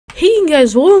Hey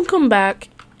guys, welcome back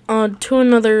to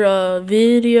another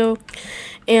video.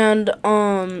 And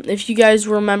if you guys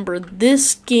remember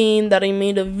this game that I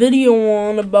made a video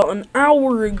on about an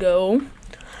hour ago,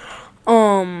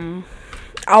 I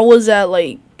was at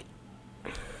like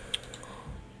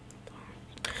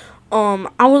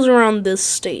I was around this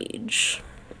stage.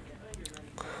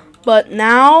 But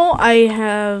now I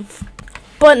have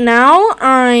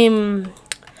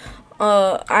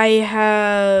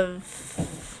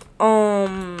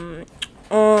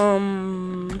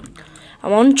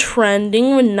I'm on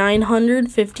trending with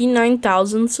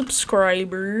 959,000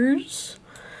 subscribers,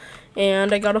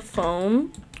 and I got a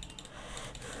phone.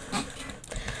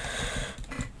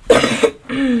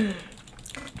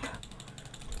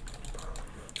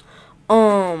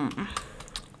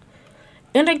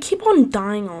 And I keep on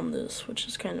dying on this, which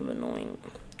is kind of annoying.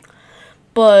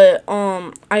 But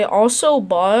I also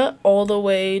bought all the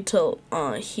way to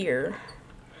here.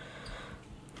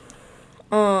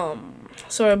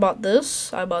 So I bought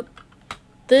this.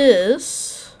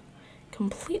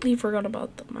 Completely forgot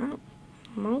about the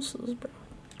mouses, bro.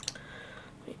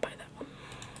 Let me buy that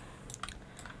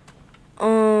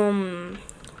one.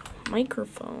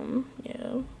 Microphone.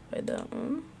 Yeah, buy that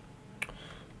one.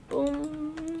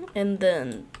 Boom. And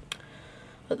then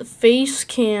the face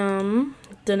cam,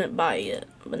 didn't buy it,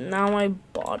 but now I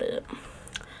bought it.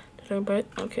 Did I buy it?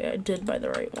 Okay, I did buy the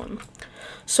right one.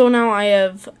 So now I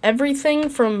have everything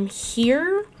from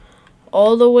here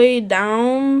all the way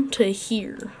down to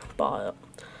here bought.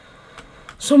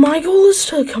 So my goal is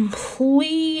to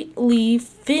completely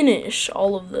finish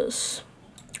all of this.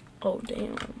 Oh,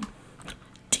 damn.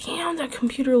 Damn, that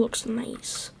computer looks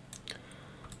nice.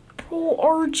 Bro,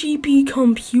 RGB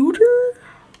computer?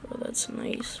 Oh, that's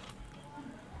nice.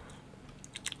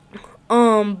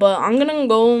 But I'm gonna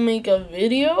go make a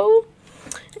video,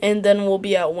 and then we'll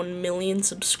be at 1 million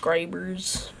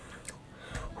subscribers.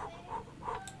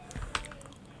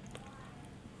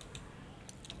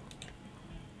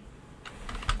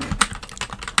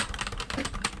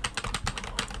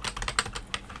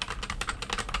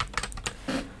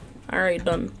 Alright,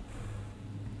 done.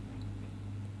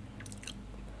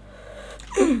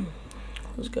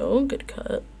 Let's go. Good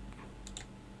cut.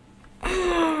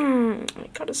 I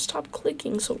gotta stop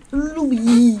clicking so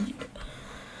early.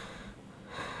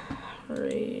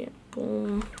 Alright,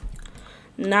 boom.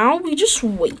 Now we just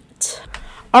wait.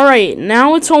 Alright,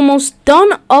 now it's almost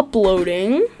done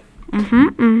uploading.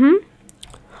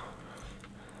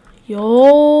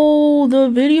 Yo, the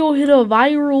video hit a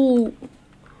viral.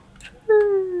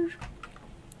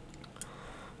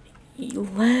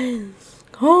 Let's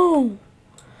go.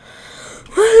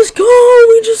 Let's go!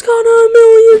 We just got 1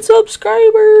 million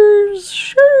subscribers!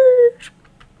 Sure!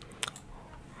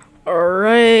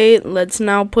 Alright, let's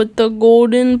now put the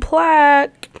golden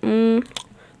plaque.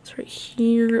 It's right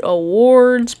here.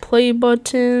 Awards, play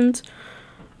buttons.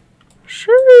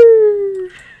 Sure!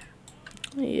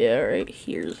 Yeah, right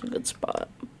here's a good spot.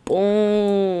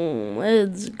 Boom!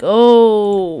 Let's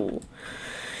go!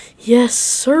 Yes,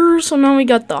 sir! So now we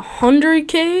got the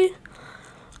 100K.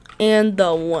 And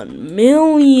the 1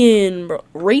 million, bro.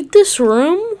 Rate this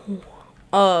room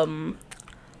 1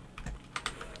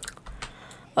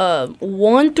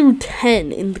 through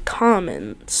 10 in the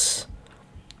comments.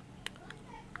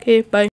 Okay, bye.